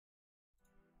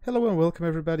Hello and welcome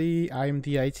everybody, I'm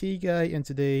the IT guy and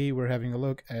today we're having a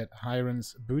look at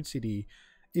Hiren's boot CD.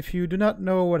 If you do not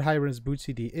know what Hiren's boot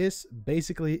CD is,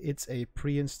 basically it's a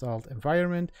pre-installed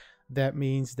environment. That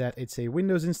means that it's a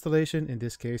Windows installation, in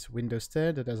this case Windows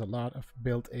 10, that has a lot of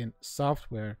built-in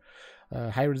software.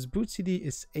 Hiren's boot CD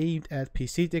is aimed at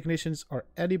PC technicians or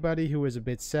anybody who is a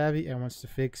bit savvy and wants to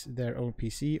fix their own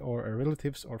PC or a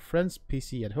relative's or friend's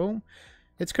PC at home.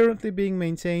 It's currently being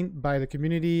maintained by the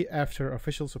community after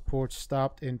official support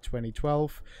stopped in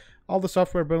 2012. All the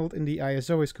software bundled in the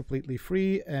ISO is completely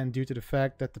free, and due to the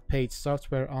fact that the paid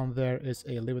software on there is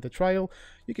a limited trial,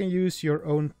 you can use your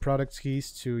own product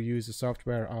keys to use the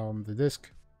software on the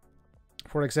disk.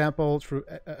 For example,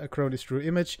 Acronis True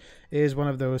Image is one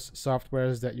of those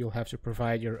softwares that you'll have to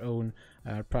provide your own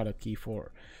product key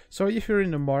for. So if you're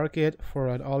in the market for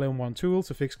an all-in-one tool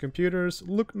to fix computers,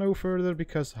 look no further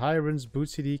because Hiren's boot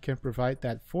CD can provide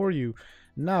that for you.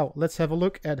 Now let's have a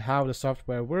look at how the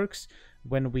software works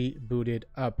when we boot it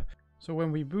up. So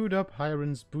when we boot up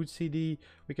Hiren's boot CD,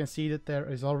 we can see that there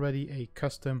is already a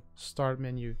custom start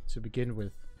menu to begin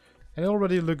with. It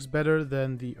already looks better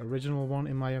than the original one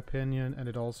in my opinion, and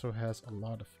it also has a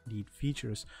lot of neat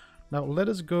features. Now let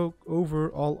us go over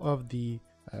all of the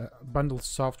bundled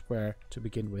software to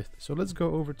begin with. So let's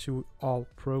go over to all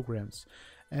programs.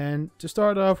 And to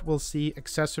start off, we'll see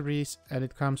accessories, and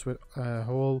it comes with a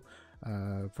whole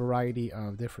variety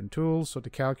of different tools. So the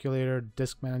calculator,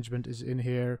 disk management is in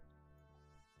here.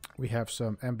 We have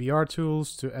some MBR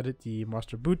tools to edit the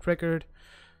master boot record.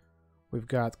 We've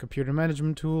got computer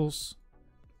management tools.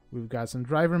 We've got some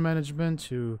driver management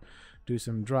to do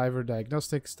some driver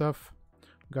diagnostic stuff.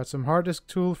 We've got some hard disk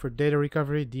tool for data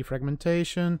recovery,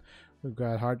 defragmentation. We've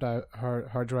got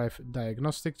hard drive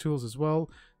diagnostic tools as well.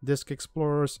 Disk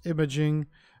explorers, imaging,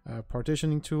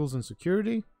 partitioning tools, and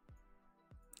security.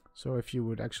 So if you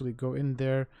would actually go in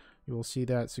there, you will see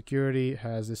that security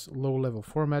has this low-level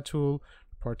format tool.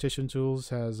 Partition tools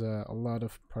has a lot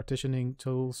of partitioning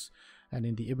tools. And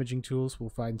in the imaging tools, we'll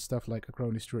find stuff like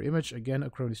Acronis True Image. Again,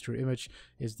 Acronis True Image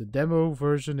is the demo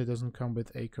version. It doesn't come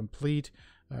with a complete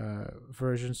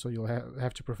version, so you'll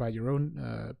have to provide your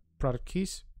own product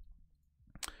keys.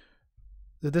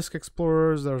 The disk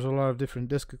explorers, there's a lot of different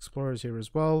disk explorers here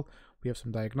as well. We have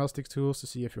some diagnostic tools to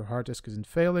see if your hard disk isn't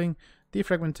failing,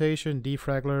 defragmentation,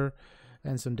 defragler,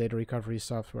 and some data recovery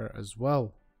software as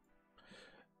well.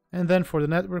 And then for the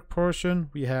network portion,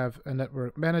 we have a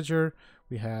network manager,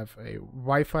 we have a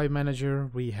Wi-Fi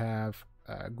manager, we have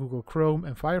Google Chrome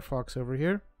and Firefox over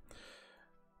here.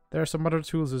 There are some other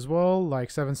tools as well, like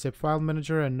 7-zip file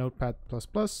manager and Notepad++.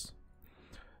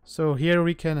 So here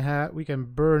we can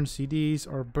burn CDs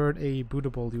or burn a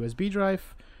bootable USB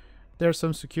drive. There's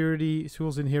some security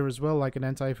tools in here as well, like an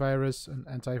antivirus and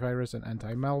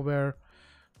anti-malware.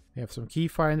 We have some key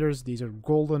finders. These are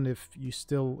golden if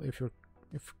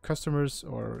customers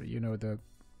or the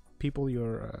people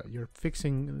you're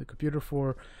fixing the computer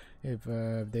for, if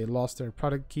they lost their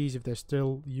product keys, if they're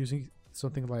still using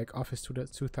something like Office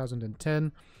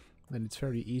 2010, then it's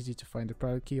very easy to find the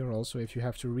product key. Or also if you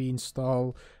have to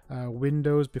reinstall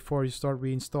Windows before you start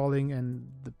reinstalling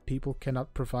and the people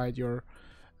cannot provide your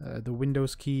the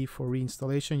Windows key for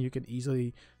reinstallation, you can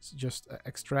easily just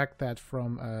extract that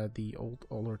from the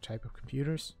older type of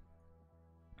computers.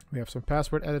 We have some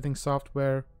password editing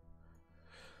software.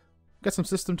 Got some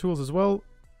system tools as well,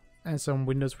 and some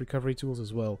Windows recovery tools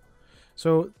as well.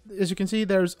 So as you can see,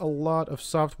 there's a lot of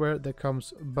software that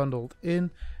comes bundled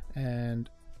in, and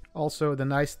also the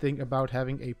nice thing about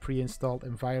having a pre-installed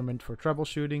environment for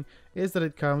troubleshooting is that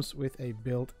it comes with a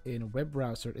built-in web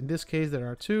browser. In this case, there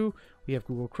are two. We have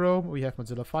Google Chrome, we have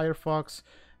Mozilla Firefox,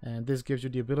 and this gives you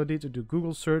the ability to do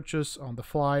Google searches on the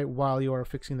fly while you are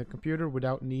fixing the computer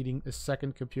without needing a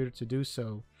second computer to do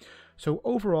so. So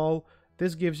overall,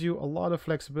 this gives you a lot of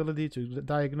flexibility to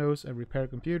diagnose and repair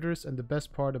computers, and the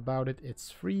best part about it,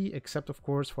 it's free, except of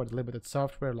course for the limited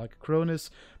software like Acronis.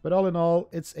 But all in all,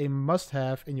 it's a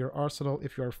must-have in your arsenal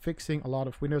if you are fixing a lot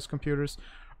of Windows computers,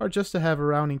 or just to have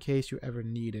around in case you ever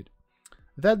need it.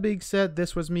 That being said,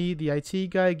 this was me, the IT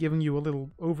guy, giving you a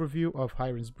little overview of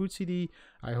Hiren's boot CD.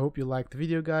 I hope you liked the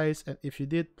video, guys, and if you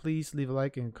did, please leave a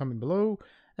like and comment below.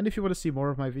 And if you want to see more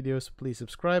of my videos, please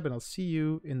subscribe, and I'll see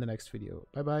you in the next video.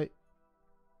 Bye bye.